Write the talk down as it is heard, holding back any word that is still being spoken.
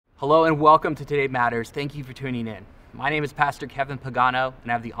Hello and welcome to Today Matters. Thank you for tuning in. My name is Pastor Kevin Pagano,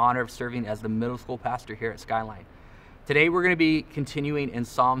 and I have the honor of serving as the middle school pastor here at Skyline. Today we're going to be continuing in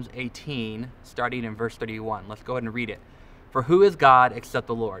Psalms 18, starting in verse 31. Let's go ahead and read it. For who is God except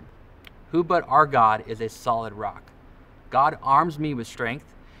the Lord? Who but our God is a solid rock? God arms me with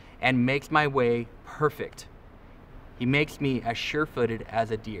strength and makes my way perfect. He makes me as sure-footed as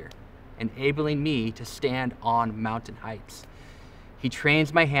a deer, enabling me to stand on mountain heights. He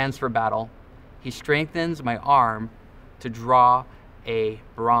trains my hands for battle. He strengthens my arm to draw a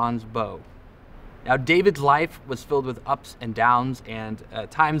bronze bow. Now, David's life was filled with ups and downs and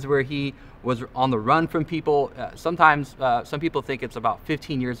times where he was on the run from people. Sometimes some people think it's about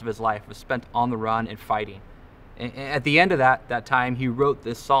 15 years of his life was spent on the run and fighting. And at the end of that time, he wrote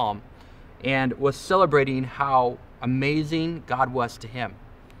this psalm and was celebrating how amazing God was to him.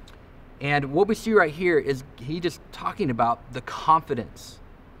 And what we see right here is he just talking about the confidence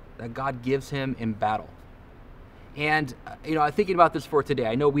that God gives him in battle. And, I'm thinking about this for today.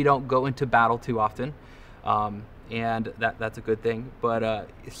 I know we don't go into battle too often, and that's a good thing. But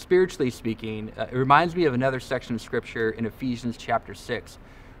spiritually speaking, it reminds me of another section of Scripture in Ephesians chapter 6,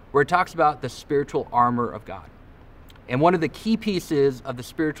 where it talks about the spiritual armor of God. And one of the key pieces of the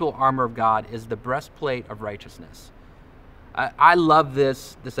spiritual armor of God is the breastplate of righteousness. I love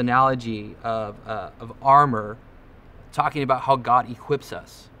this analogy of armor, talking about how God equips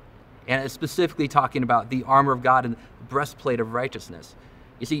us. And it's specifically talking about the armor of God and the breastplate of righteousness.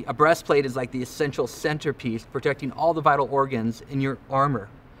 You see, a breastplate is like the essential centerpiece protecting all the vital organs in your armor.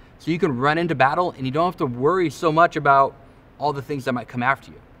 So you can run into battle and you don't have to worry so much about all the things that might come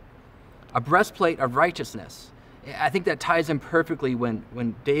after you. A breastplate of righteousness. I think that ties in perfectly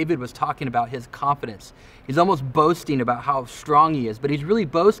when David was talking about his confidence. He's almost boasting about how strong he is, but he's really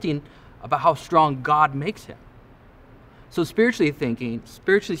boasting about how strong God makes him. So spiritually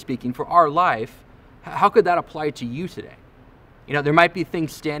speaking, for our life, how could that apply to you today? There might be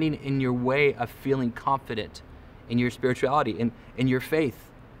things standing in your way of feeling confident in your spirituality, in your faith,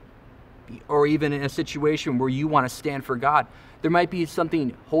 or even in a situation where you want to stand for God. There might be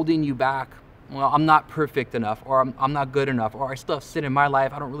something holding you back. Well, I'm not perfect enough, or I'm not good enough, or I still have sin in my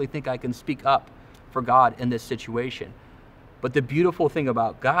life. I don't really think I can speak up for God in this situation. But the beautiful thing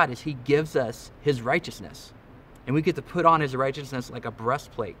about God is he gives us his righteousness. And we get to put on his righteousness like a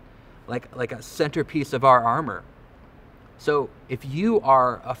breastplate, like a centerpiece of our armor. So if you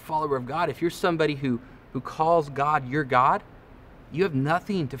are a follower of God, if you're somebody who calls God your God, you have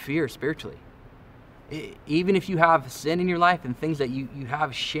nothing to fear spiritually. Even if you have sin in your life and things that you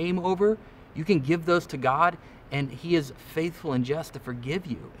have shame over, you can give those to God, and he is faithful and just to forgive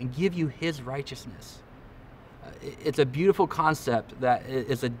you and give you his righteousness. It's a beautiful concept that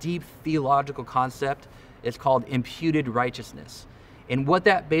is a deep theological concept. It's called imputed righteousness. And what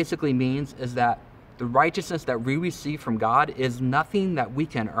that basically means is that the righteousness that we receive from God is nothing that we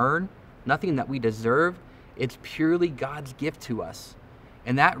can earn, nothing that we deserve. It's purely God's gift to us.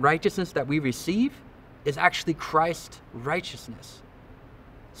 And that righteousness that we receive is actually Christ's righteousness.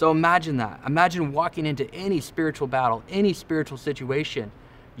 So imagine that. Imagine walking into any spiritual battle, any spiritual situation.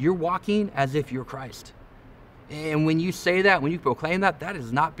 You're walking as if you're Christ. And when you say that, when you proclaim that, that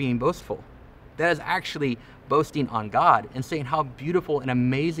is not being boastful. That is actually boasting on God and saying how beautiful and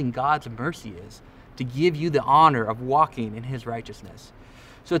amazing God's mercy is to give you the honor of walking in his righteousness.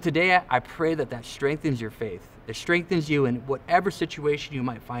 So today, I pray that strengthens your faith. It strengthens you in whatever situation you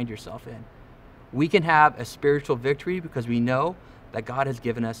might find yourself in. We can have a spiritual victory because we know that God has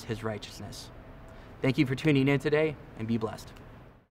given us his righteousness. Thank you for tuning in today, and be blessed.